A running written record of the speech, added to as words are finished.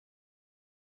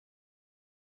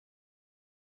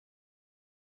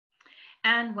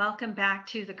And welcome back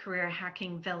to the Career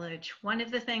Hacking Village. One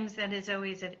of the things that is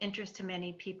always of interest to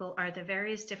many people are the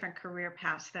various different career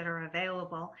paths that are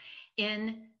available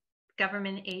in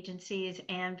government agencies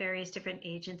and various different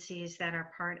agencies that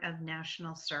are part of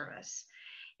national service.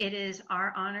 It is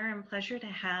our honor and pleasure to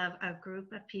have a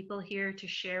group of people here to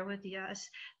share with us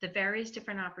the various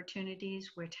different opportunities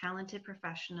where talented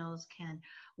professionals can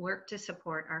work to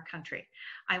support our country.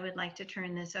 I would like to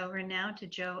turn this over now to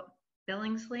Joe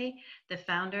Billingsley, the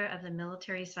founder of the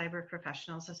Military Cyber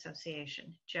Professionals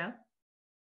Association. Joe?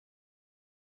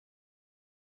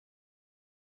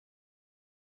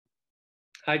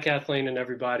 Hi, Kathleen and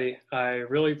everybody. I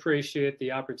really appreciate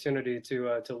the opportunity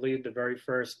to lead the very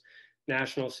first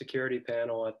national security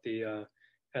panel at the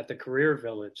Career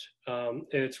Village.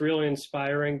 It's really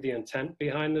inspiring, the intent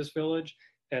behind this village,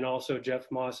 and also Jeff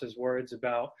Moss's words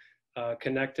about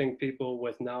connecting people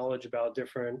with knowledge about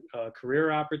different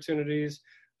career opportunities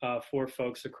for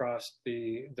folks across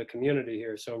the community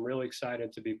here. So I'm really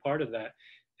excited to be part of that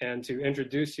and to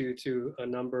introduce you to a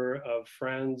number of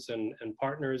friends and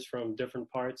partners from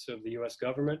different parts of the US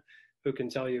government who can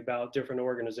tell you about different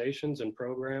organizations and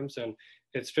programs. And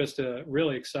it's just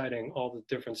really exciting, all the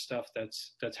different stuff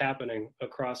that's happening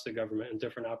across the government and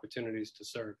different opportunities to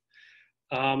serve.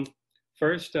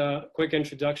 First, quick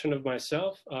introduction of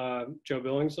myself, Joe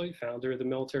Billingsley, founder of the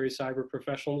Military Cyber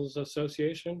Professionals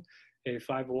Association, a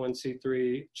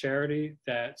 501c3 charity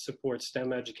that supports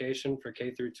STEM education for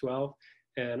K through 12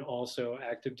 and also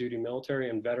active duty military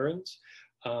and veterans.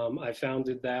 I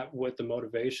founded that with the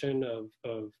motivation of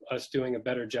us doing a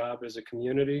better job as a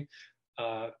community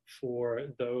for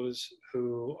those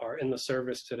who are in the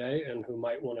service today and who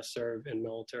might want to serve in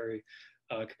military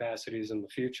capacities in the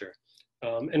future.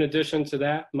 In addition to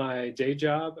that, my day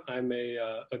job, I'm a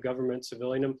government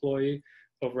civilian employee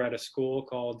over at a school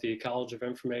called the College of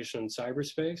Information and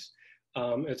Cyberspace.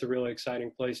 It's a really exciting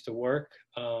place to work.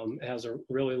 It has a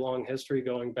really long history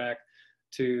going back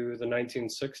to the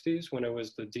 1960s when it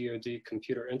was the DoD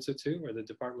Computer Institute, or the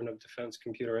Department of Defense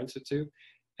Computer Institute,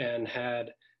 and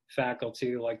had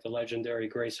faculty like the legendary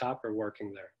Grace Hopper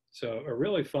working there. So a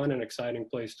really fun and exciting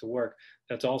place to work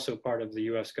that's also part of the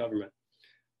US government.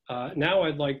 Now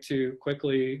I'd like to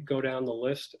quickly go down the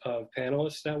list of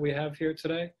panelists that we have here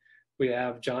today. We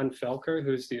have John Felker,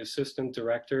 who's the Assistant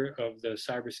Director of the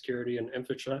Cybersecurity and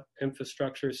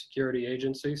Infrastructure Security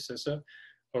Agency, CISA,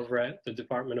 over at the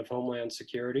Department of Homeland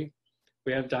Security.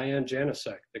 We have Diane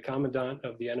Janicek, the Commandant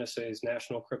of the NSA's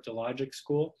National Cryptologic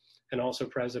School, and also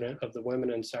President of the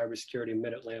Women in Cybersecurity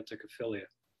Mid-Atlantic Affiliate.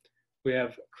 We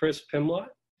have Chris Pimlott,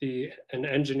 an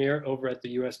engineer over at the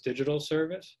US Digital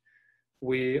Service.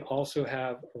 We also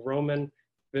have Roman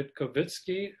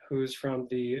Vitkovitsky, who's from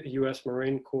the US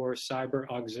Marine Corps Cyber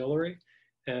Auxiliary.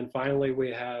 And finally,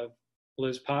 we have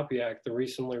Liz Popiak, the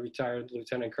recently retired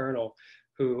Lieutenant Colonel,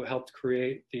 who helped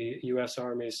create the US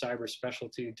Army Cyber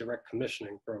Specialty Direct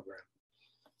Commissioning Program.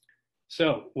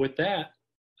 So with that,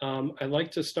 I'd like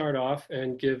to start off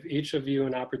and give each of you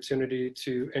an opportunity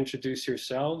to introduce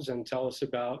yourselves and tell us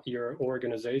about your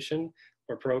organization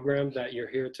or program that you're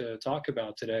here to talk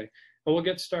about today. And we'll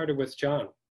get started with John.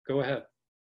 Go ahead.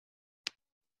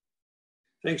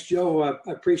 Thanks, Joe. I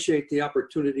appreciate the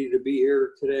opportunity to be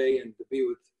here today and to be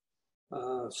with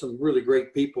some really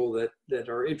great people that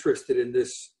are interested in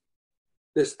this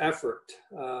effort,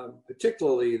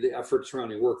 particularly the effort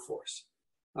surrounding workforce.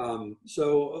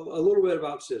 So a little bit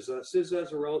about CISA. CISA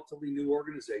is a relatively new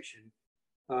organization.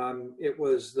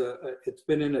 It's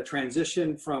been in a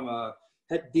transition from a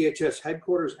DHS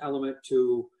headquarters element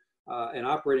to an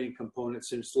operating component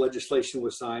since legislation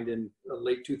was signed in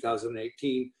late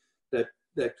 2018 that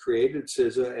created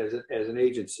CISA as an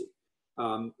agency.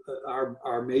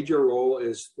 Our major role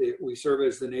is we serve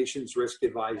as the nation's risk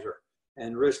advisor,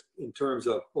 and risk in terms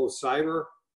of both cyber,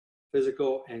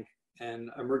 physical, and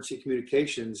emergency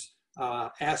communications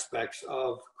aspects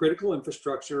of critical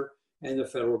infrastructure and the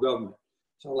federal government.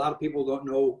 So a lot of people don't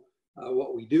know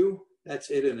what we do. That's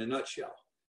it in a nutshell.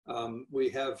 We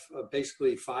have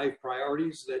basically 5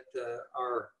 priorities that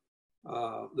are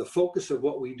the focus of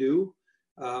what we do.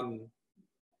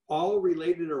 All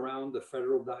related around the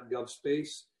federal.gov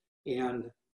space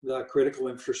and the critical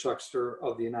infrastructure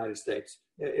of the United States.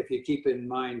 If you keep in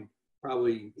mind,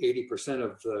 probably 80%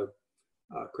 of the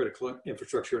critical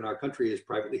infrastructure in our country is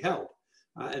privately held.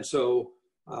 And so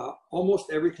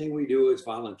almost everything we do is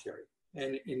voluntary.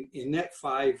 And in that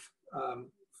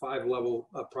 5-level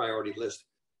priority list,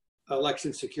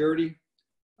 election security,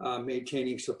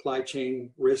 maintaining supply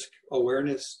chain risk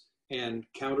awareness and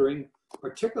countering,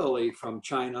 particularly from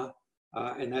China,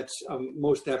 and that's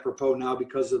most apropos now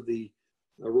because of the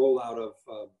rollout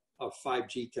of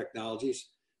 5G technologies,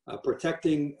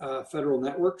 protecting federal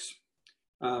networks,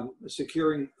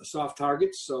 securing soft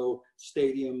targets, so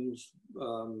stadiums,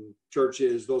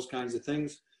 churches, those kinds of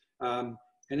things. And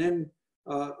then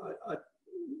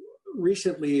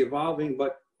recently evolving,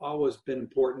 but always been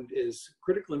important, is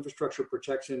critical infrastructure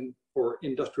protection for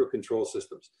industrial control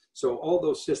systems. So all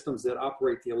those systems that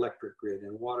operate the electric grid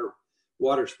and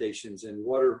water stations and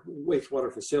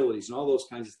wastewater facilities and all those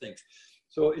kinds of things.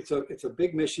 So it's a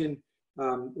big mission.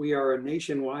 We are a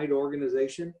nationwide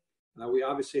organization. We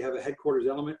obviously have a headquarters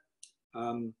element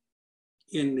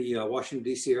in the Washington,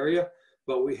 D.C. area,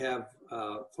 but we have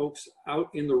folks out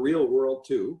in the real world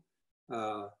too,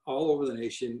 all over the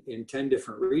nation in 10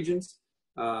 different regions,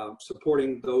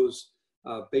 supporting those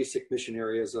basic mission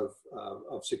areas of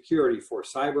security for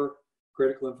cyber,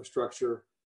 critical infrastructure,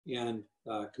 and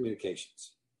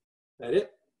communications. That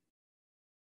it?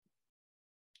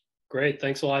 Great,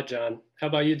 thanks a lot, John. How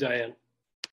about you, Diane?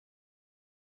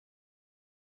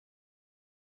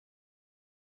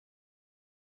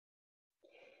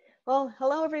 Well,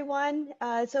 hello everyone.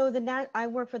 I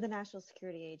work for the National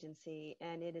Security Agency,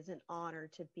 and it is an honor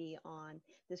to be on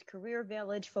this career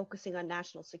village focusing on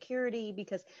national security,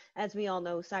 because as we all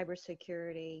know,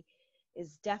 cybersecurity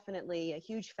is definitely a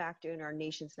huge factor in our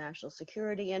nation's national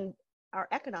security and our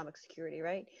economic security,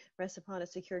 right? Rests upon a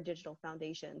secure digital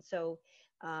foundation. So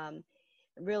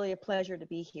really a pleasure to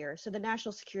be here. So the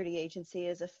National Security Agency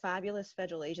is a fabulous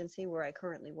federal agency where I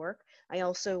currently work. I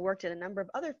also worked at a number of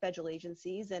other federal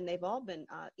agencies, and they've all been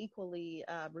equally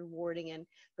rewarding and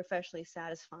professionally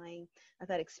satisfying. I've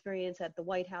had experience at the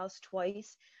White House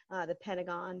twice, the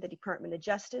Pentagon, the Department of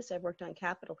Justice. I've worked on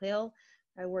Capitol Hill.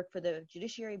 I worked for the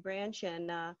Judiciary Branch, and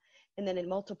then in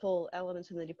multiple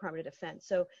elements in the Department of Defense.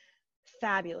 So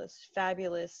fabulous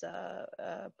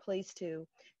place to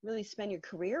really spend your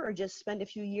career, or just spend a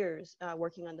few years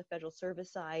working on the federal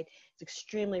service side. It's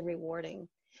extremely rewarding.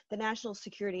 The National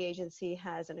Security Agency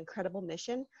has an incredible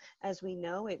mission. As we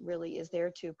know, it really is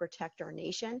there to protect our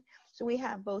nation. So we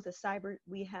have both a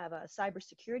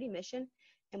cybersecurity mission,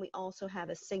 and we also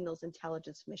have a signals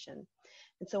intelligence mission.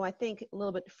 And so I think a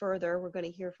little bit further, we're going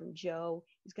to hear from Joe.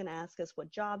 He's going to ask us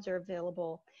what jobs are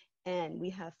available, and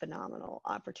we have phenomenal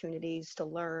opportunities to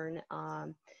learn.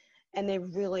 And they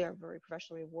really are very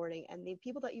professionally rewarding. And the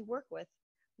people that you work with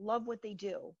love what they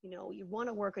do. You know, you want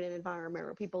to work in an environment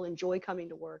where people enjoy coming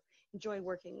to work, enjoy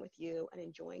working with you, and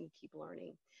enjoying keep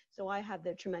learning. So I have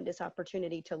the tremendous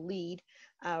opportunity to lead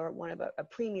a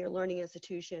premier learning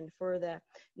institution for the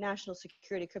National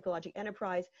Security Cryptologic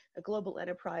Enterprise, a global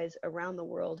enterprise around the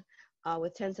world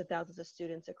with tens of thousands of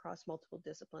students across multiple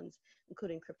disciplines,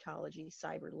 including cryptology,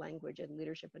 cyber, language, and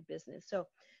leadership and business. So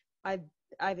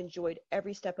I've enjoyed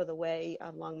every step of the way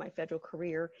along my federal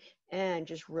career, and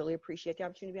just really appreciate the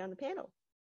opportunity to be on the panel.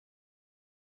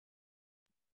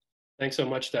 Thanks so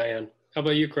much, Diane. How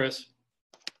about you, Chris?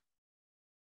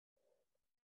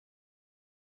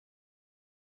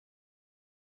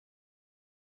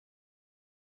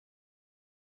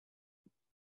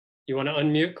 You want to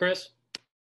unmute, Chris?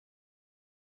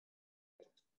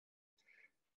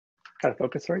 Gotta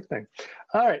focus the right thing.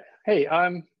 All right. Hey,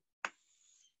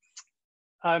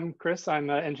 I'm Chris. I'm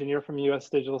an engineer from U.S.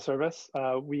 Digital Service.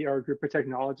 We are a group of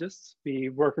technologists. We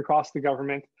work across the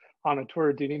government on a tour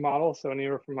of duty model, so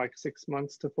anywhere from like 6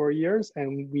 months to 4 years.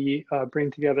 And we bring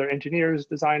together engineers,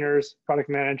 designers, product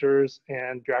managers,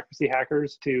 and bureaucracy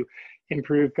hackers to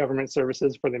improve government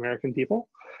services for the American people.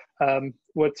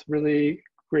 What's really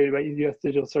great about U.S.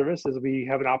 Digital Service is we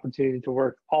have an opportunity to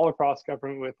work all across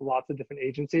government with lots of different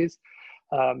agencies.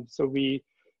 So we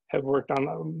have worked on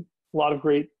a lot of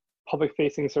great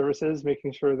public-facing services,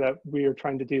 making sure that we are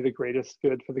trying to do the greatest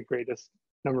good for the greatest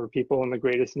number of people in the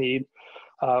greatest need.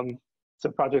 So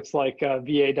projects like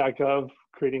va.gov,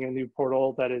 creating a new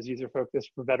portal that is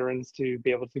user-focused for veterans to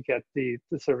be able to get the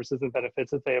services and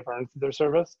benefits that they have earned through their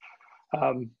service.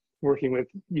 Working with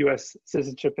U.S.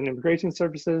 Citizenship and Immigration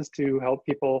Services to help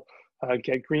people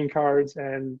get green cards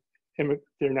and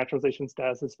their naturalization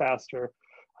statuses faster.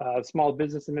 Small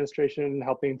Business Administration,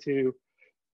 helping to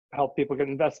help people get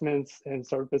investments and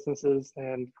start businesses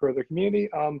and grow their community.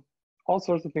 All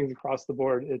sorts of things across the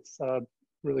board. It's a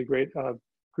really great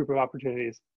group of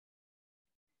opportunities.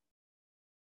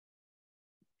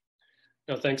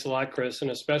 No, thanks a lot, Chris,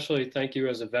 and especially thank you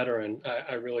as a veteran.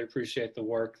 I really appreciate the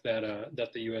work that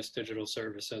that the U.S. Digital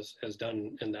Service has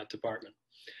done in that department.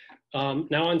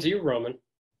 Now on to you, Roman.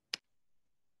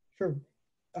 Sure.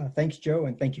 Thanks, Joe,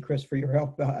 and thank you, Chris, for your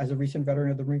help. As a recent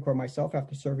veteran of the Marine Corps myself,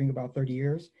 after serving about 30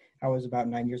 years, I was about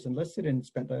 9 years enlisted and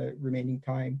spent the remaining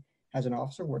time as an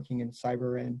officer working in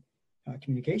cyber and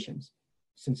communications.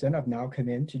 Since then, I've now come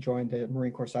in to join the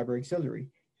Marine Corps Cyber Auxiliary.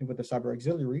 And with the Cyber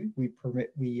Auxiliary, we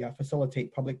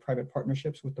facilitate public-private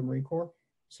partnerships with the Marine Corps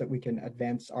so that we can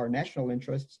advance our national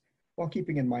interests while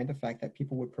keeping in mind the fact that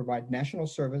people would provide national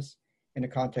service in a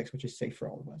context which is safe for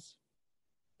all of us.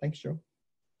 Thanks, Joe.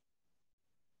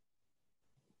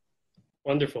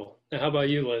 Wonderful. Now, how about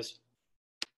you, Liz?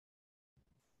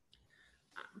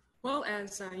 Well,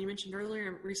 as you mentioned earlier, I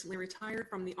recently retired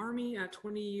from the Army, a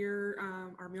 20-year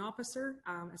Army officer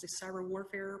as a cyber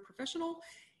warfare professional,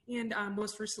 and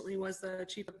most recently was the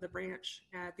chief of the branch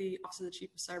at the Office of the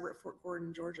Chief of Cyber at Fort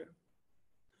Gordon, Georgia.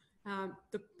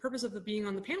 The purpose of being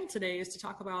on the panel today is to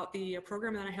talk about the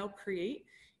program that I helped create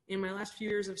in my last few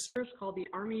years of service called the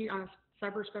Army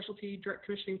Cyber Specialty Direct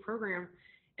Commissioning Program.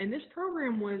 And this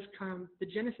program was the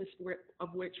genesis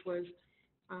of which was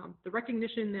the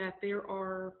recognition that there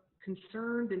are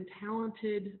concerned and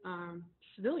talented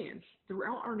civilians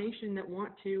throughout our nation that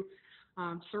want to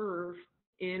serve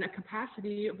in a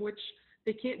capacity of which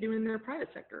they can't do in their private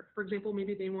sector. For example,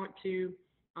 maybe they want to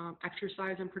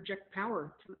exercise and project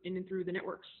power in and through the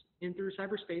networks, in through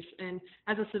cyberspace. And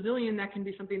as a civilian, that can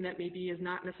be something that maybe is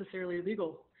not necessarily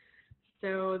legal.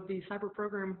 So the cyber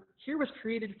program here was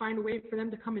created to find a way for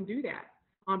them to come and do that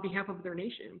on behalf of their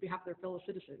nation, on behalf of their fellow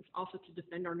citizens, also to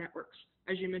defend our networks.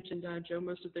 As you mentioned, Joe,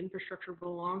 most of the infrastructure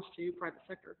belongs to private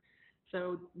sector.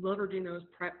 So leveraging those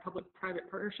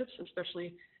public-private partnerships,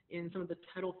 especially in some of the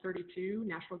Title 32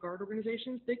 National Guard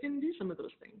organizations, they can do some of those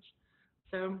things.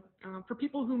 So for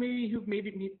people who've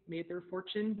maybe made their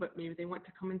fortune, but maybe they want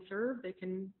to come and serve, they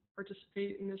can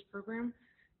participate in this program.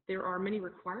 There are many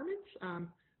requirements.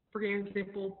 For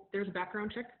example, there's a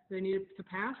background check they need to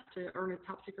pass to earn a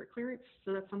top secret clearance.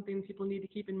 So that's something people need to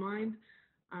keep in mind.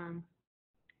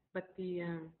 But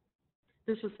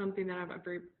this is something that I'm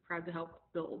very proud to help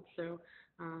build. So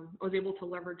I was able to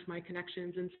leverage my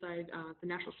connections inside the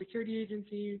National Security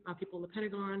Agency, people in the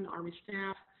Pentagon, Army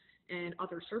staff, and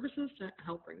other services to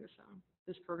help bring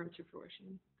this program to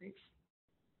fruition. Thanks.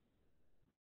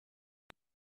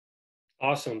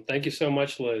 Awesome. Thank you so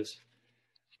much, Liz.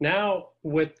 Now,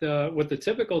 with the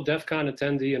typical DEF CON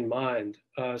attendee in mind,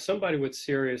 somebody with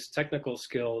serious technical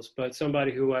skills, but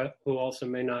somebody who also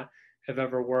may not have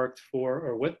ever worked for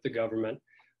or with the government,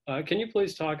 can you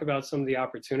please talk about some of the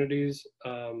opportunities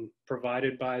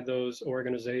provided by those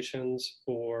organizations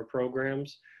or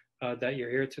programs that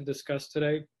you're here to discuss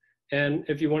today? And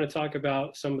if you want to talk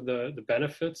about some of the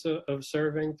benefits of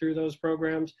serving through those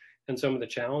programs and some of the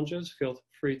challenges, feel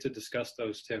free to discuss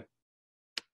those too.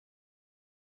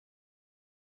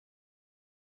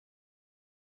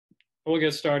 We'll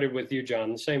get started with you,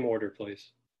 John. The same order,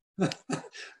 please.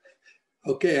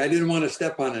 Okay, I didn't want to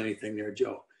step on anything there,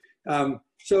 Joe.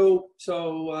 You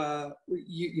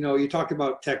talked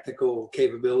about technical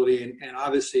capability, and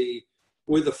obviously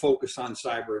with a focus on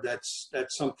cyber, that's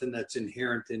something that's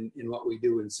inherent in what we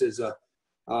do in CISA.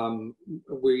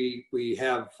 We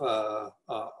have,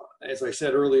 as I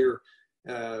said earlier,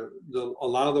 a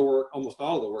lot of the work, almost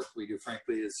all of the work we do,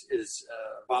 frankly, is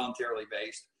voluntarily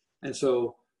based, and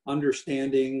so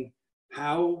understanding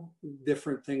how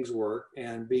different things work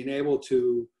and being able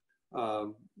to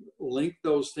link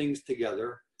those things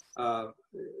together,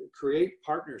 create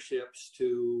partnerships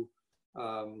to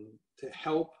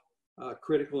help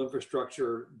critical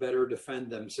infrastructure better defend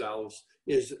themselves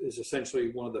is essentially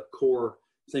one of the core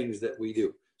things that we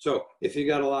do. So if you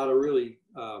got a lot of really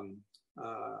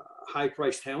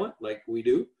high-priced talent like we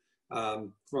do,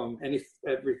 from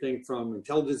everything from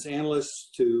intelligence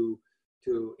analysts to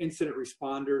incident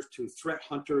responders, to threat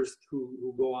hunters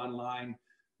who go online,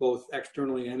 both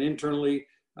externally and internally,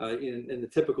 in the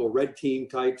typical red team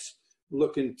types,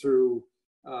 looking through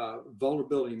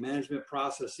vulnerability management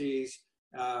processes,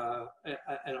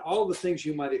 and all the things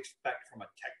you might expect from a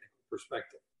technical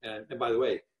perspective. And by the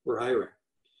way, we're hiring.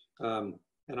 And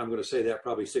I'm going to say that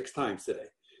probably 6 times today.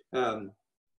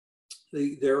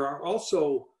 There are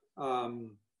also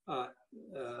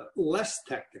less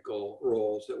technical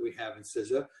roles that we have in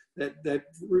CISA that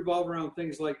revolve around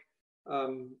things like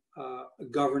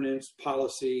governance,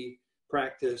 policy,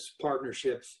 practice,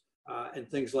 partnerships, and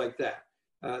things like that.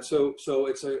 So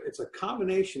it's a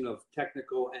combination of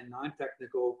technical and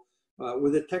non-technical,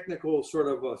 with a technical sort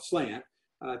of a slant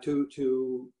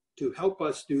to help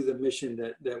us do the mission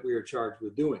that we are charged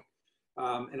with doing.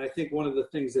 And I think one of the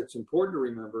things that's important to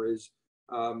remember is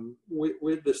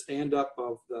with the stand-up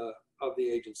of the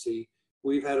agency,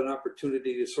 we've had an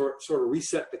opportunity to sort of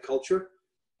reset the culture.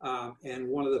 And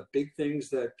one of the big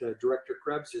things that Director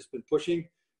Krebs has been pushing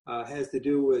has to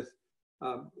do with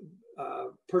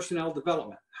personnel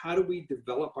development. How do we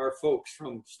develop our folks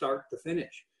from start to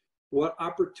finish? what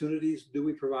opportunities do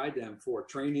we provide them for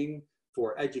training,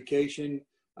 for education,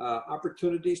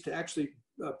 opportunities to actually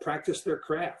practice their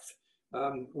craft.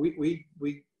 We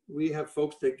have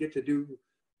folks that get to do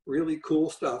really cool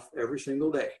stuff every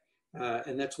single day.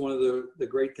 And that's one of the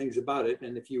great things about it.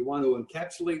 And if you want to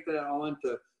encapsulate that all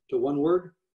into one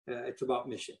word, it's about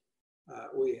mission.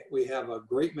 We have a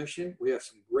great mission. We have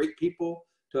some great people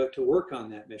to work on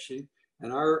that mission.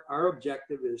 And our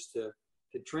objective is to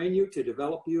train you, to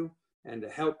develop you, and to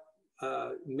help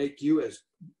make you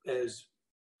as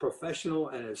professional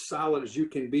and as solid as you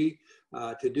can be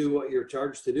to do what you're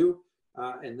charged to do,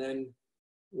 and then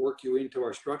work you into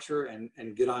our structure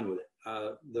and get on with it.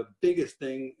 The biggest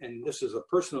thing, and this is a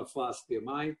personal philosophy of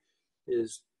mine,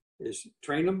 is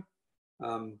train them,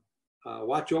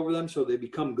 watch over them so they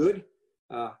become good,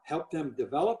 help them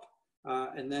develop,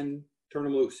 and then turn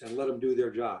them loose and let them do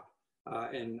their job.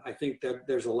 And I think that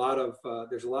there's a lot of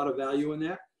value in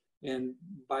that. And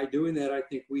by doing that, I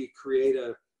think we create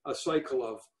a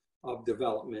cycle of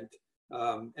development.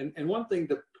 And one thing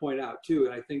to point out too,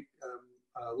 and I think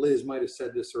Liz might have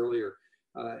said this earlier,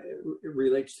 it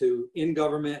relates to in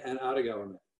government and out of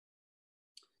government.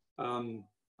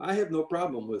 I have no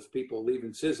problem with people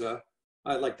leaving CISA.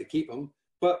 I'd like to keep them.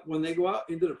 But when they go out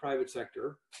into the private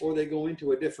sector, or they go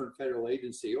into a different federal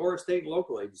agency or a state and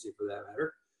local agency for that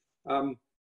matter,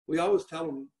 we always tell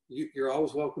them, you're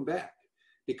always welcome back,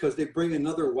 because they bring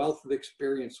another wealth of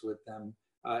experience with them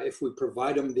if we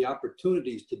provide them the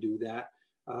opportunities to do that,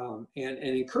 and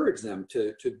encourage them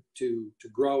to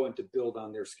grow and to build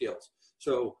on their skills.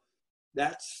 So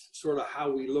that's sort of how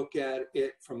we look at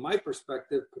it from my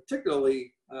perspective,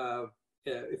 particularly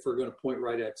if we're going to point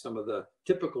right at some of the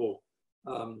typical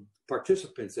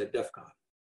participants at DEF CON.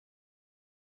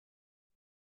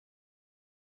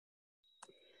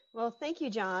 Well, thank you,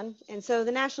 John. And so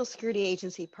the National Security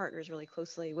Agency partners really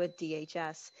closely with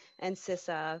DHS and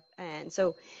CISA. And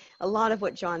so a lot of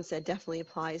what John said definitely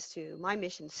applies to my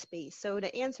mission space. So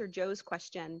to answer Joe's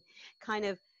question, kind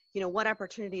of, what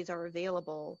opportunities are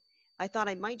available, I thought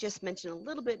I might just mention a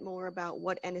little bit more about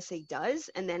what NSA does,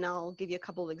 and then I'll give you a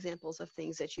couple of examples of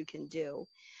things that you can do.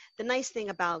 The nice thing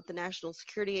about the National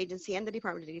Security Agency and the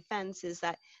Department of Defense is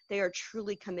that they are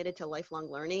truly committed to lifelong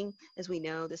learning. As we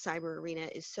know, the cyber arena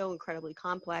is so incredibly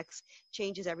complex,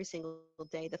 changes every single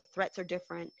day. The threats are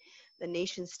different. The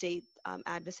nation state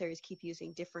adversaries keep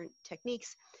using different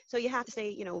techniques. So you have to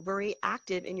stay, very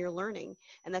active in your learning.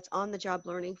 And that's on-the-job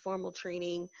learning, formal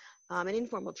training, and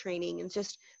informal training, and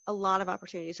just a lot of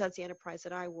opportunities. So that's the enterprise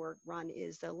that I run,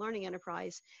 is the learning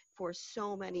enterprise for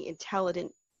so many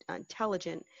intelligent,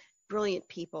 brilliant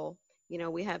people.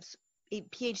 We have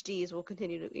PhDs will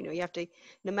continue to, you have to,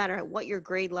 no matter what your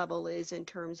grade level is in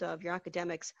terms of your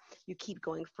academics, you keep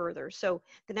going further. So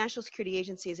the National Security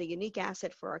Agency is a unique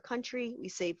asset for our country. We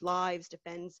save lives,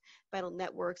 defend vital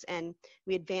networks, and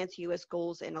we advance U.S.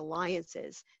 goals and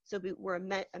alliances. So we're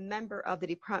a member of the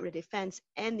Department of Defense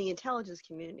and the intelligence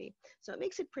community. So it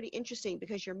makes it pretty interesting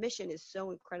because your mission is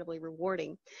so incredibly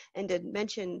rewarding. And to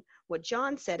mention what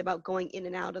John said about going in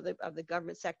and out of the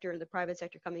government sector and the private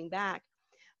sector coming back,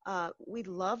 we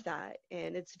love that,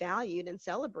 and it's valued and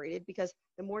celebrated, because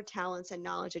the more talents and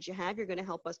knowledge that you have, you're going to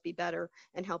help us be better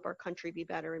and help our country be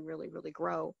better and really, really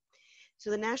grow. So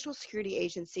the National Security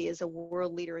Agency is a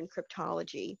world leader in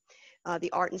cryptology,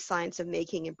 the art and science of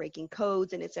making and breaking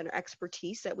codes, and it's an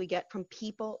expertise that we get from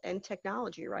people and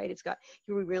technology, right?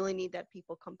 We really need that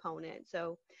people component.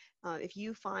 So if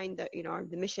you find that,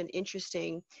 the mission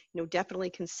interesting, definitely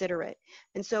consider it.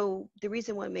 And so the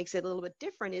reason why it makes it a little bit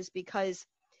different is because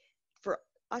for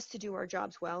us to do our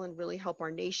jobs well and really help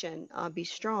our nation be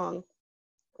strong,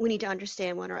 we need to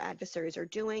understand what our adversaries are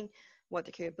doing, what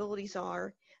their capabilities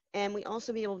are, and we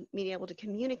also be able to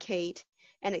communicate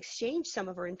and exchange some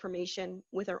of our information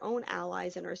with our own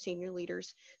allies and our senior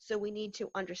leaders. So we need to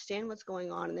understand what's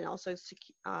going on and then also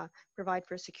provide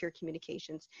for secure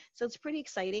communications. So it's pretty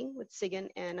exciting with SIGINT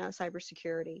and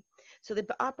cybersecurity. So the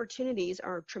opportunities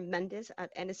are tremendous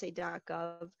at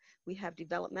nsa.gov. We have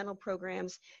developmental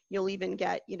programs. You'll even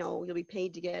get, you'll be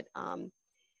paid to get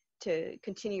to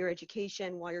continue your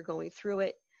education while you're going through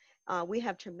it. We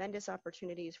have tremendous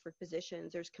opportunities for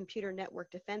positions. There's computer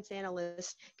network defense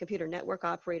analysts, computer network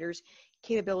operators,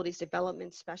 capabilities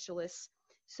development specialists.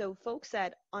 So folks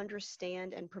that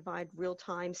understand and provide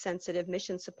real-time sensitive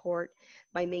mission support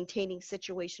by maintaining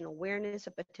situational awareness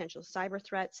of potential cyber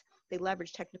threats. They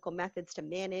leverage technical methods to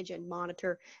manage and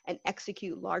monitor and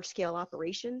execute large-scale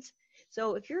operations.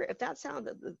 So if that sounds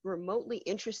remotely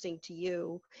interesting to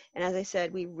you, and as I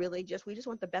said, we just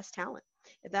want the best talent.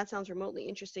 If that sounds remotely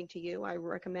interesting to you, I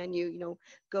recommend you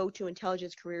go to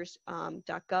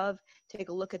intelligencecareers.gov, take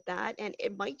a look at that, and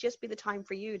it might just be the time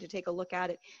for you to take a look at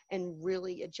it and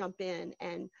really jump in.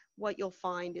 And what you'll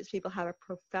find is people have a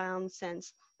profound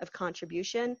sense of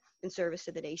contribution and service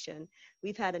to the nation.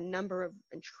 We've had a number of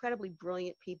incredibly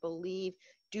brilliant people leave,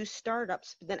 do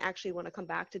startups, but then actually want to come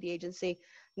back to the agency,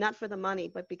 not for the money,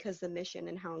 but because the mission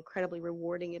and how incredibly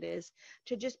rewarding it is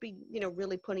to just be,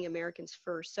 really putting Americans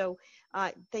first. So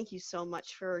thank you so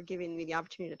much for giving me the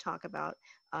opportunity to talk about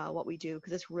what we do,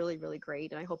 because it's really, really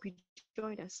great. And I hope you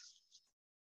join us.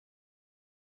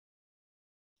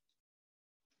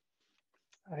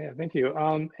 Yeah, thank you.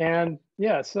 And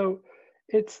yeah, so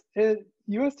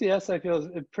USDS, I feel, is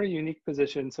a pretty unique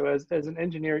position. So as an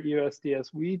engineer at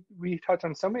USDS, we touch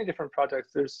on so many different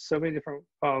projects. There's so many different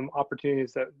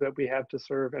opportunities that we have to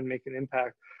serve and make an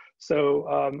impact. So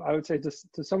I would say just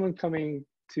to someone coming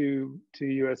to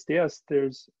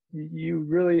USDS, you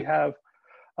really have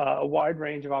a wide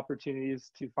range of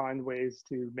opportunities to find ways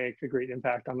to make a great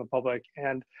impact on the public.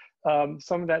 And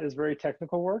some of that is very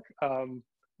technical work.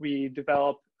 We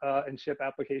develop and ship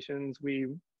applications. We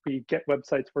get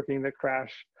websites working that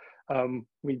crash.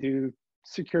 We do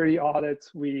security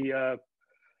audits. We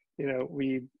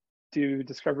do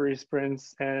discovery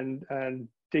sprints and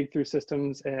dig through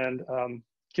systems and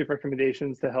give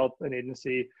recommendations to help an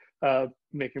agency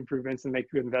make improvements and make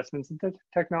good investments in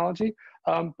technology.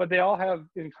 But they all have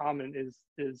in common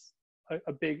is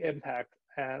a big impact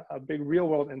and a big real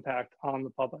world impact on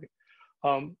the public.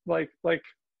 Like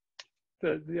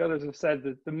the others have said,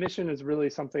 that the mission is really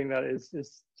something that is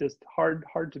just hard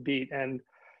to beat, and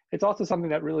it's also something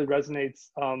that really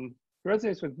resonates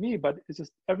with me. But it's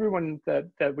just everyone that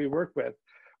we work with,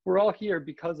 we're all here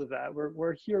because of that.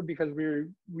 We're here because we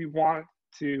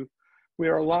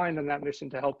are aligned on that mission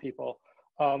to help people.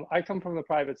 I come from the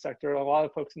private sector. A lot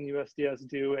of folks in USDS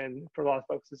do, and for a lot of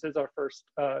folks, this is our first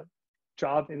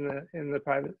job in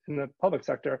the public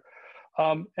sector.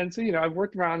 And so, I've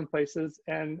worked around places,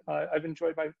 and I've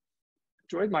enjoyed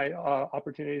my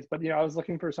opportunities, but, I was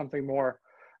looking for something more,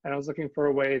 and I was looking for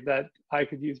a way that I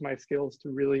could use my skills to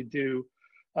really do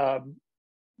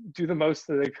the most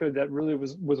that I could, that really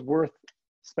was worth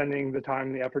spending the time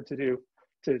and the effort to do,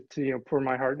 to pour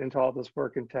my heart into all this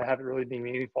work and to have it really be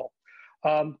meaningful.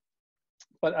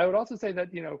 But I would also say that,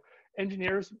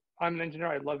 engineers, I'm an engineer,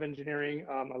 I love engineering.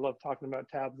 I love talking about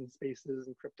tabs and spaces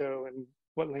and crypto and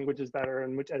what language is better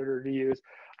and which editor to use.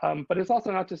 But it's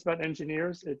also not just about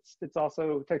engineers. It's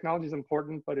also, technology is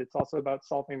important, but it's also about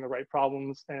solving the right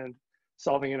problems and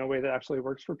solving in a way that actually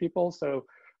works for people. So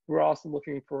we're also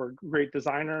looking for great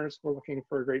designers. We're looking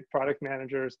for great product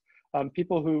managers,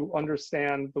 people who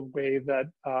understand the way that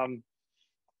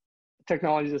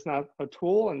technology is not a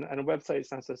tool, and a website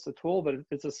is not just a tool, but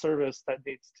it's a service that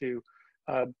needs to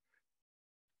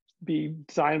be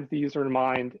designed with the user in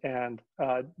mind and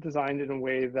designed in a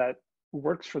way that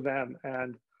works for them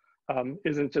and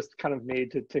isn't just kind of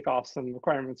made to tick off some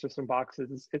requirements or some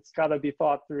boxes. It's got to be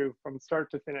thought through from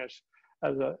start to finish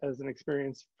as an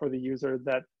experience for the user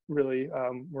that really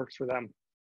works for them.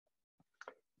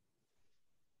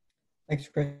 Thanks,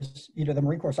 Chris. The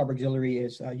Marine Corps Cyber Auxiliary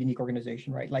is a unique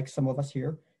organization, right? Like some of us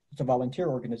here, it's a volunteer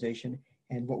organization.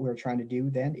 And what we're trying to do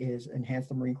then is enhance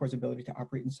the Marine Corps' ability to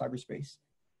operate in cyberspace.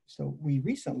 So we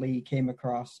recently came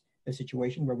across a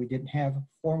situation where we didn't have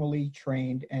formally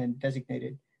trained and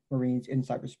designated Marines in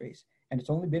cyberspace. And it's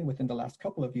only been within the last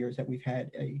couple of years that we've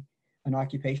had an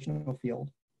occupational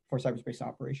field for cyberspace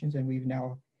operations. And we've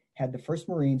now had the first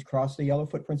Marines cross the yellow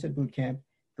footprints at boot camp,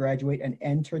 graduate, and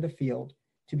enter the field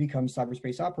to become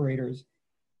cyberspace operators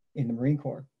in the Marine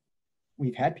Corps.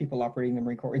 We've had people operating in the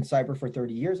Marine Corps in cyber for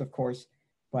 30 years, of course,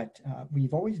 but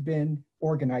we've always been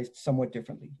organized somewhat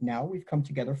differently. Now we've come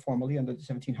together formally under the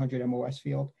 1700 MOS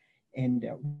field, and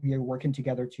we are working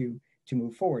together to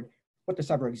move forward. What the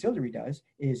Cyber Auxiliary does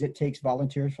is it takes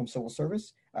volunteers from civil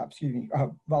service,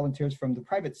 volunteers from the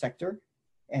private sector,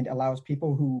 and allows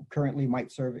people who currently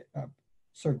might serve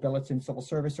billets in civil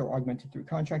service or augmented through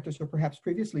contractors, or perhaps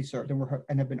previously served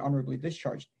and have been honorably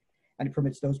discharged. And it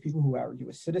permits those people who are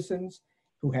U.S. citizens,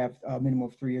 who have a minimum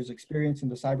of 3 years experience in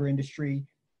the cyber industry,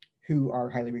 who are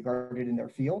highly regarded in their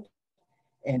field,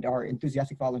 and are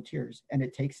enthusiastic volunteers. And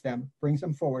it takes them, brings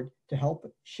them forward to help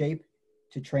shape,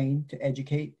 to train, to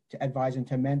educate, to advise, and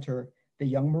to mentor the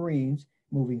young Marines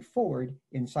moving forward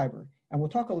in cyber. And we'll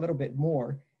talk a little bit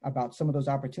more about some of those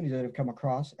opportunities that have come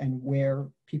across and where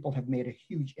people have made a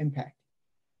huge impact.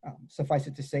 Suffice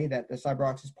it to say that the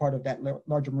CyberOx is part of that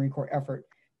larger Marine Corps effort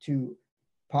to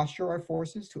posture our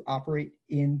forces to operate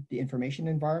in the information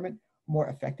environment more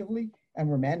effectively, and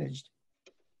we're managed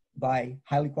by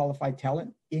highly qualified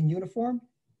talent in uniform.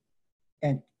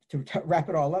 And to wrap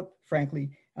it all up, frankly,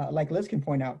 like Liz can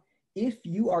point out, if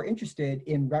you are interested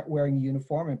in wearing a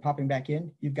uniform and popping back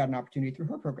in, you've got an opportunity through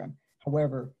her program.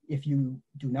 However, if you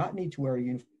do not need to wear a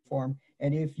uniform,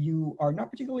 and if you are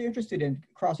not particularly interested in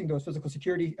crossing those physical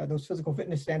security, those physical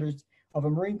fitness standards of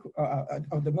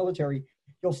of the military,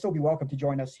 you'll still be welcome to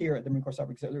join us here at the Marine Corps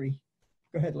Cyber Auxiliary.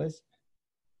 Go ahead, Liz.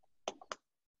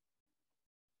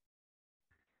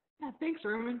 Yeah, thanks,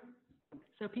 Roman.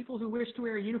 So people who wish to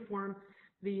wear a uniform,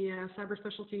 the Cyber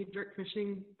Specialty Direct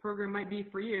Commissioning Program might be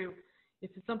for you.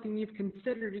 If it's something you've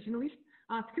considered, you can at least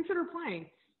consider applying.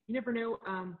 You never know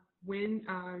when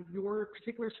your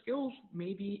particular skills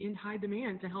may be in high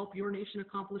demand to help your nation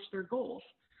accomplish their goals.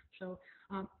 So,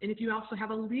 and if you also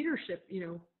have a leadership,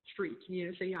 streak,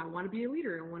 say, yeah, I want to be a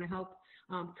leader. I want to help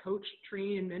coach,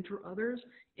 train, and mentor others,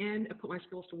 and put my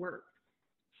skills to work.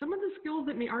 Some of the skills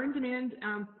that are in demand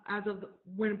as of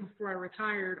before I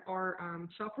retired are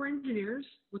software engineers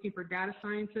looking for data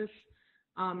scientists,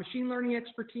 machine learning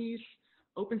expertise,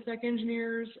 OpenStack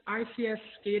engineers, ICS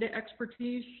SCADA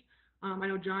expertise. I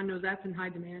know John knows that's in high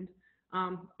demand.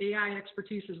 AI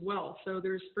expertise as well. So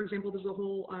there's, for example, there's a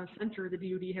whole center the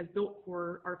DoD has built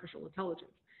for artificial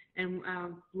intelligence. And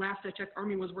last I checked,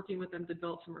 Army was working with them to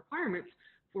develop some requirements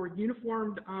for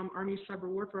uniformed Army cyber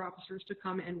warfare officers to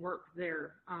come and work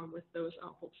there with those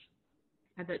folks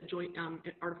at that joint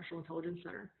artificial intelligence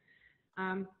center.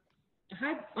 A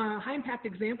high impact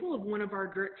example of one of our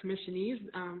direct commissionees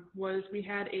was we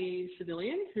had a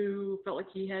civilian who felt like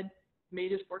he had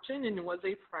made his fortune and was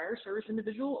a prior service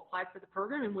individual, applied for the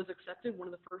program and was accepted, one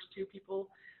of the first 2 people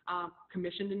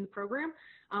commissioned in the program,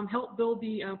 helped build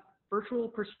the virtual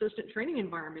persistent training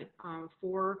environment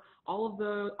for all of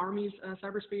the Army's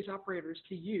cyberspace operators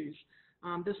to use.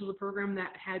 This was a program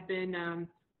that had been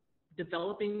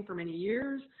developing for many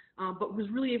years, but was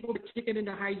really able to kick it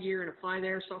into high gear and apply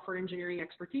their software engineering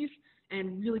expertise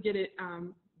and really get it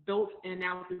built and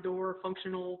out the door,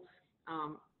 functional,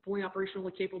 fully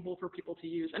operationally capable for people to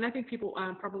use. And I think people,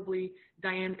 probably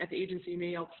Diane at the agency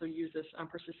may also use this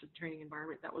persistent training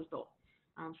environment that was built.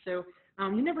 So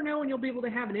you never know when you'll be able to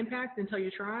have an impact until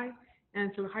you try.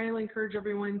 And so I highly encourage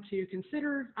everyone to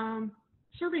consider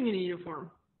serving in a uniform.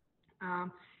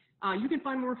 You can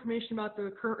find more information about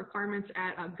the current requirements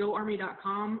at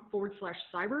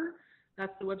goarmy.com/cyber.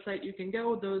 That's the website you can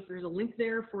go. There's a link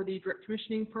there for the direct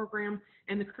commissioning program,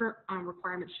 and the current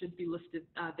requirements should be listed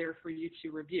there for you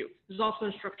to review. There's also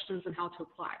instructions on how to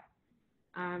apply.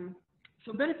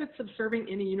 So benefits of serving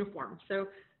in a uniform. So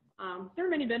there are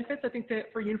many benefits. I think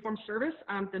that for uniform service,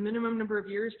 the minimum number of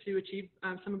years to achieve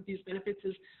some of these benefits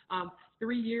is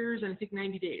 3 years and I think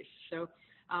 90 days. So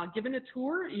given a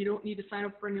tour, you don't need to sign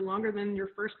up for any longer than your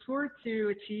first tour to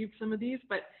achieve some of these.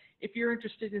 But if you're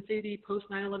interested in, say, the post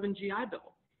 9/11 GI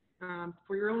Bill,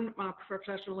 for your own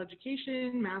professional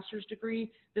education, master's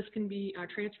degree, this can be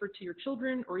transferred to your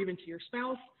children or even to your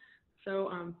spouse.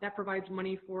 So that provides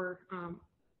money for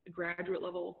graduate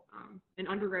level and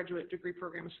undergraduate degree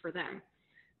programs for them.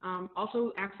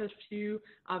 Also access to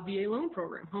a VA loan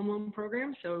program, home loan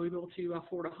program. So we'll be able to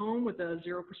afford a home with a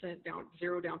 0%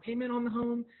 zero down payment on the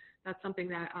home. That's something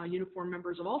that uniform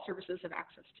members of all services have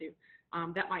access to.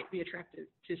 That might be attractive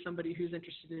to somebody who's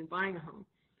interested in buying a home.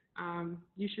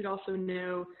 You should also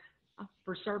know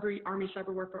for Army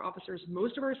Cyber Warfare Officers,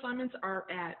 most of our assignments are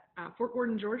at Fort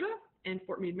Gordon, Georgia and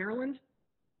Fort Meade, Maryland.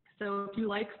 So if you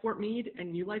like Fort Meade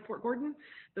and you like Fort Gordon,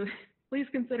 please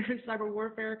consider cyber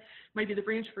warfare might be the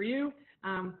branch for you.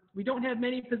 We don't have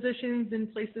many positions in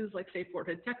places like, say, Fort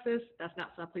Hood, Texas. That's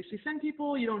not some place we send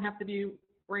people. You don't have to be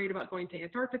worried about going to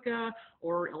Antarctica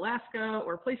or Alaska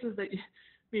or places that,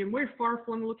 we're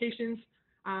far-flung locations.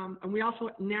 And we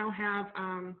also now have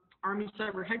Army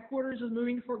Cyber Headquarters is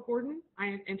moving to Fort Gordon,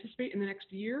 I anticipate in the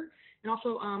next year. And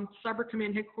also Cyber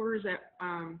Command Headquarters at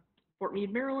Fort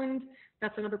Meade, Maryland.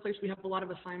 That's another place we have a lot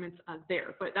of assignments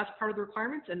there, but that's part of the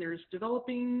requirements, and there's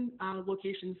developing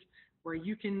locations where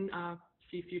you can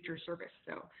see future service.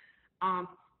 So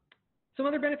some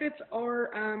other benefits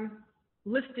are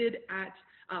listed at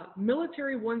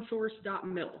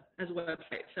militaryonesource.mil as a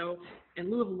website. So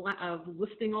in lieu of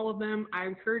listing all of them, I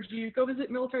encourage you to go visit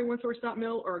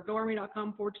militaryonesource.mil or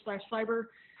goarmy.com/cyber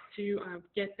to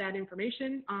get that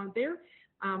information there.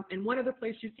 And one other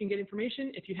place you can get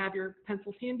information, if you have your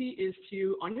pencils handy, is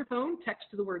to, on your phone, text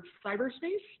to the word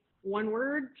cyberspace, one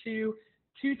word, to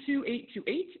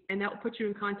 22828, and that will put you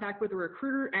in contact with a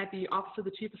recruiter at the Office of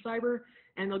the Chief of Cyber,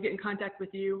 and they'll get in contact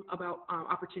with you about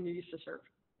opportunities to serve.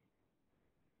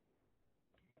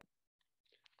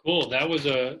 Cool. That was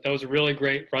a really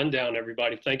great rundown,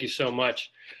 everybody. Thank you so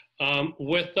much.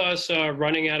 With us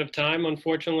running out of time,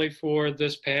 unfortunately, for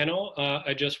this panel,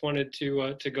 I just wanted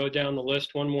to go down the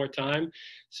list one more time,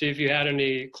 see if you had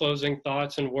any closing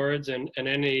thoughts and words and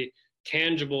any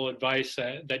tangible advice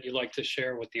that you'd like to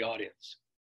share with the audience.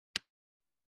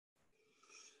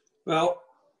 Well,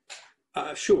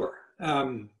 sure.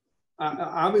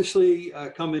 Obviously,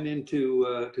 coming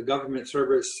into to government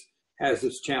service has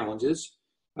its challenges.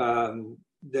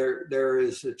 There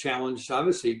is a challenge,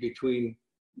 obviously, between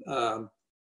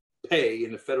pay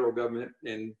in the federal government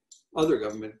and other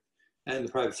government and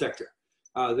the private sector.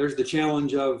 There's the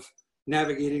challenge of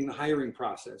navigating the hiring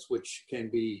process, which can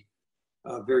be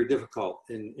very difficult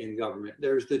in government.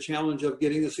 There's the challenge of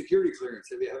getting a security clearance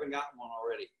if you haven't gotten one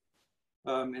already.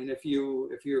 And if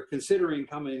you're considering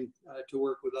coming to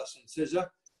work with us in CISA,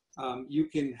 you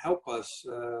can help us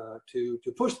to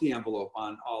push the envelope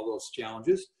on all those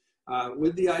challenges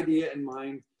with the idea in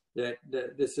mind that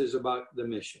this is about the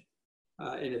mission.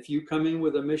 And if you come in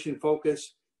with a mission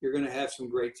focus, you're going to have some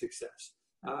great success.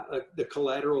 The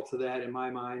collateral to that, in my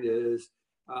mind, is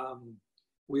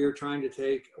we are trying to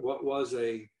take what was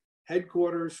a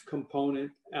headquarters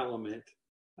component element,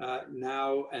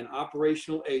 now an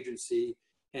operational agency,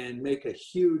 and make a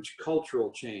huge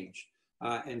cultural change.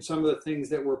 And some of the things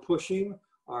that we're pushing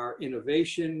are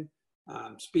innovation,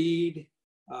 speed,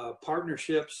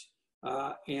 partnerships,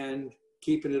 and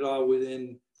keeping it all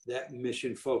within that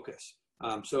mission focus.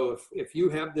 So if you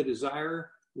have the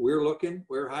desire, we're looking,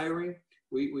 we're hiring.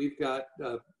 We've got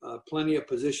plenty of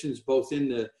positions both in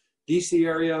the DC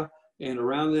area and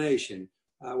around the nation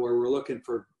where we're looking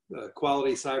for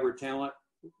quality cyber talent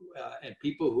and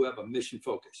people who have a mission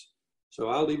focus. So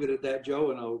I'll leave it at that,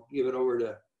 Joe, and I'll give it over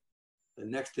to the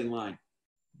next in line,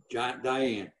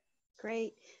 Diane.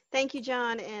 Great. Thank you,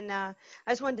 John. And I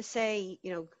just wanted to say,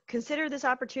 consider this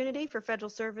opportunity for federal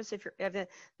service if you have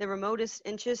the remotest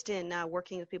interest in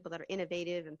working with people that are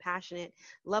innovative and passionate,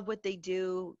 love what they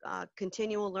do,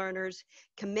 continual learners,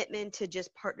 commitment to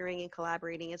just partnering and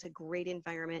collaborating. It's a great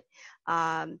environment.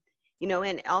 And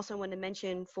also want to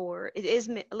mention it is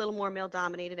a little more male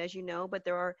dominated, as you know, but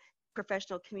there are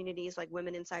professional communities like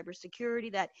Women in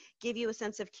Cybersecurity that give you a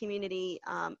sense of community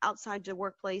outside the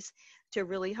workplace to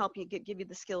really help you give you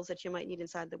the skills that you might need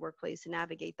inside the workplace to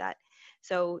navigate that.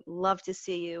 So love to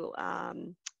see you,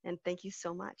 and thank you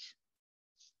so much.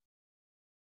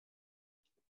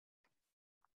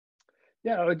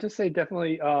 Yeah, I would just say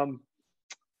definitely, I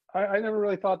never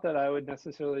really thought that I would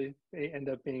necessarily end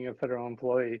up being a federal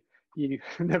employee. You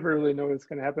never really know what's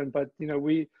going to happen, but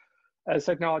we, as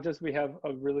technologists, we have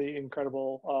a really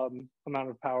incredible amount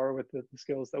of power with the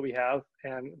skills that we have,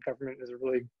 and government is a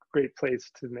really great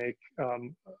place to make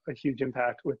a huge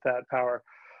impact with that power.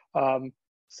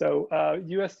 So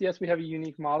USDS, we have a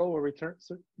unique model where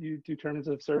you do terms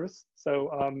of service.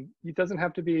 So it doesn't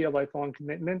have to be a lifelong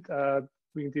commitment.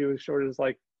 We can do as short as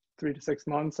like 3 to 6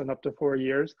 months and up to 4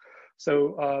 years.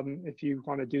 So if you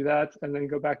want to do that and then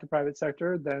go back to private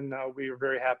sector, then we are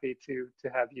very happy to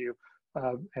have you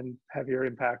and have your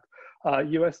impact.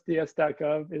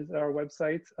 USDS.gov is our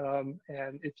website.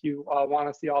 And if you want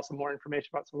to see also more information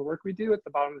about some of the work we do, at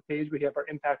the bottom of the page, we have our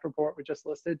impact report we just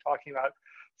listed, talking about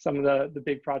some of the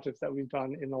big projects that we've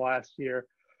done in the last year,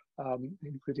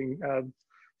 including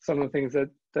some of the things that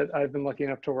I've been lucky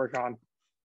enough to work on.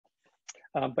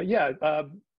 But yeah,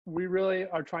 we really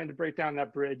are trying to break down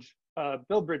that bridge,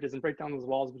 build bridges and break down those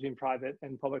walls between private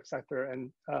and public sector,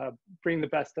 and bring the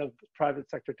best of private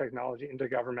sector technology into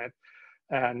government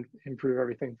and improve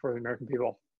everything for the American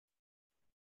people.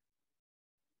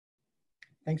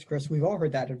 Thanks, Chris. We've all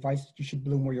heard that advice that you should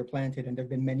bloom where you're planted, and there have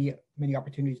been many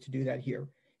opportunities to do that here.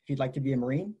 If you'd like to be a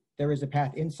Marine, there is a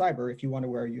path in cyber if you want to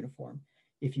wear a uniform.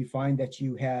 If you find that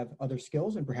you have other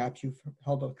skills and perhaps you've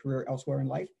held a career elsewhere in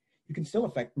life, you can still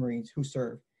affect Marines who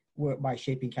serve by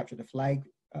shaping capture the flag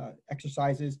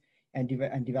exercises and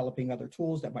developing other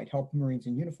tools that might help Marines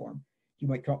in uniform.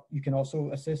 You can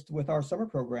also assist with our summer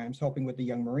programs, helping with the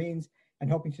young Marines and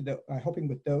helping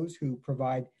with those who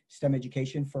provide STEM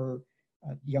education for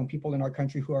young people in our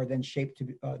country who are then shaped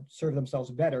to serve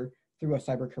themselves better through a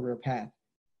cyber career path.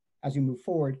 As we move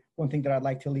forward, one thing that I'd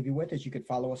like to leave you with is you could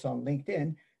follow us on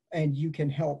LinkedIn, and you can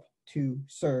help to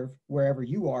serve wherever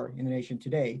you are in the nation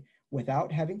today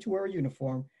without having to wear a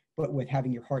uniform, but with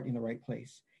having your heart in the right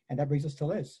place. And that brings us to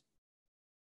Liz.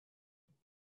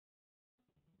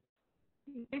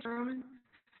 Thanks, Roman.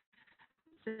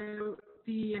 So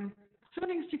the some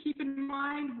things to keep in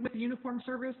mind with uniform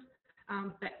service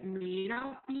that may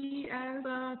not be as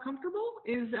comfortable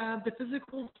is the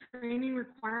physical training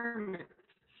requirements.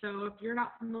 So if you're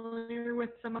not familiar with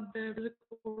some of the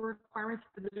physical requirements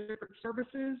for the different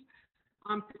services,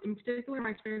 In particular,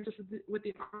 my experiences with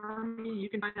the Army, you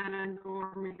can find that on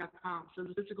goarmy.com. So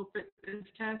the physical fitness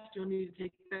test, you'll need to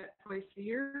take that twice a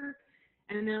year.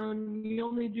 And then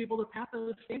you'll need to be able to pass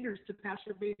those standards to pass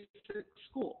your basic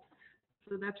school.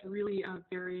 So that's really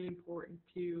very important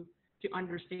to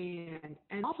understand.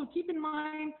 And also keep in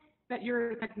mind that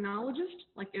you're a technologist,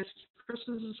 like as Chris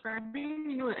was describing,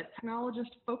 you know, a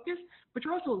technologist focus, but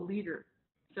you're also a leader.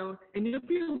 So, and you'll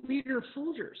be a leader of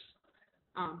soldiers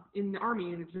in the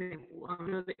Army, an example.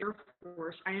 You know, the Air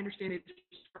Force, I understand it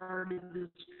started this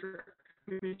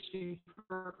commissioning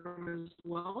program as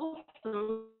well.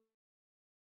 So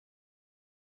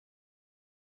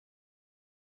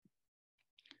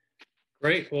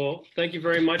Great. Well, thank you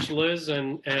very much, Liz,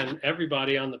 and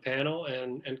everybody on the panel,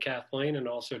 and Kathleen, and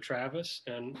also Travis,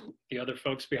 and the other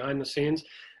folks behind the scenes.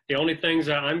 The only things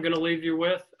that I'm going to leave you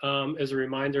with is a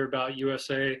reminder about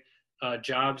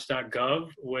usajobs.gov,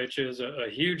 which is a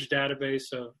huge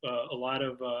database of a lot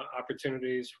of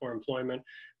opportunities for employment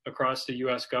across the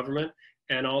U.S. government.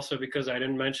 And also, because I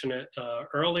didn't mention it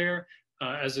earlier,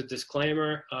 as a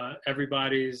disclaimer,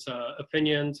 everybody's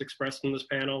opinions expressed in this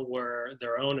panel were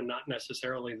their own and not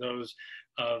necessarily those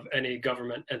of any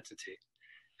government entity.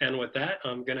 And with that,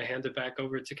 I'm going to hand it back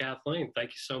over to Kathleen. Thank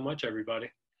you so much,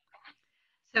 everybody.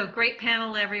 So great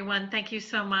panel, everyone. Thank you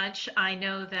so much. I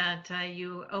know that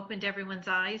you opened everyone's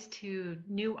eyes to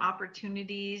new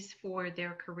opportunities for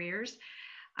their careers.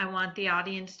 I want the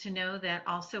audience to know that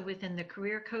also within the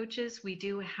career coaches, we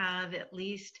do have at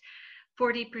least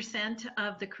 40%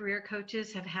 of the career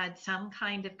coaches have had some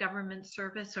kind of government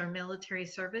service or military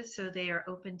service, so they are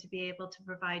open to be able to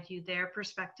provide you their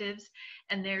perspectives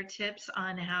and their tips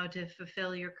on how to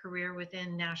fulfill your career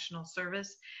within national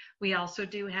service. We also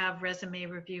do have resume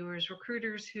reviewers,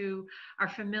 recruiters who are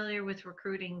familiar with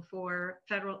recruiting for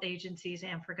federal agencies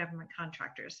and for government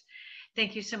contractors.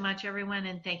 Thank you so much, everyone,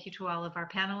 and thank you to all of our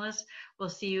panelists. We'll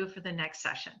see you for the next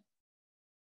session.